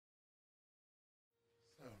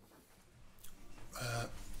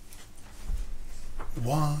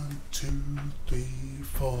1, 2, 3,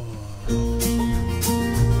 4.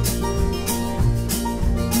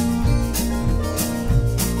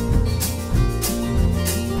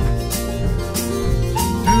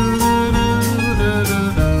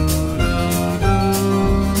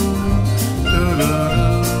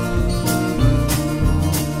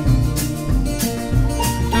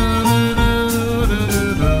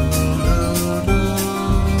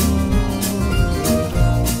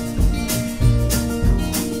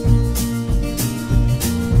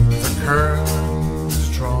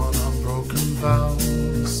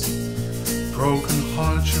 Broken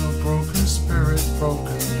heart, your broken spirit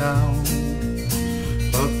broken down.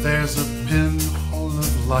 But there's a pinhole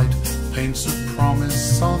of light, paints a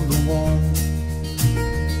promise on the wall.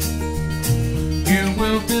 You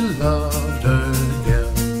will be loved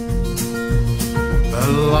again. The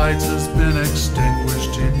light has been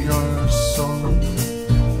extinguished in your soul.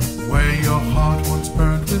 Where your heart once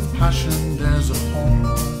burned with passion, there's a home.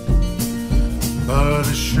 But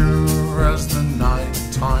as sure as the night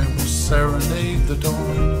time will serenade the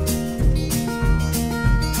dawn,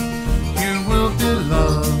 you will be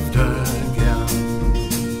loved again.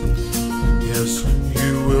 Yes,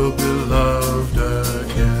 you will be loved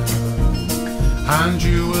again. And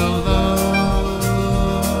you will love.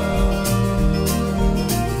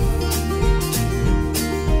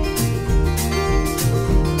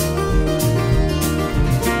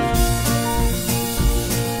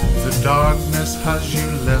 The darkness has you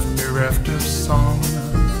left bereft of song.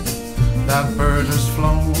 That bird has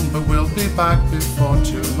flown, but will be back before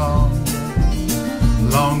too long.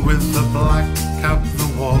 Along with the black cap, the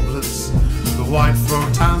warblers, the white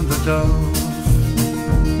throat and the dove.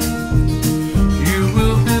 You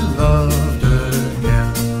will be loved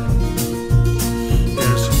again.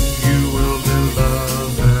 Yes, you will be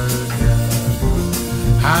loved again.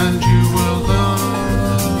 And you will love.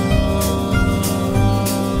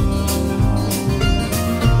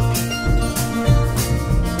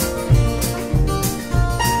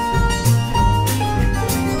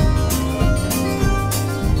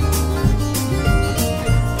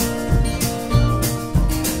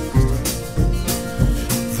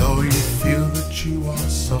 You are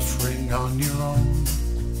suffering on your own,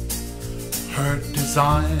 hurt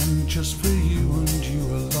designed just for you and you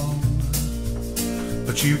alone.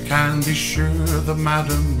 But you can be sure the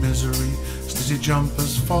Madam Misery steady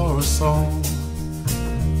jumpers for us all.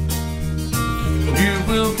 You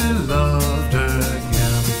will be loved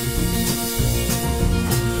again.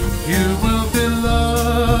 You will be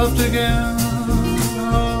loved again.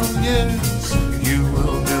 Oh yes, you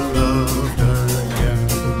will be loved again.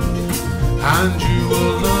 And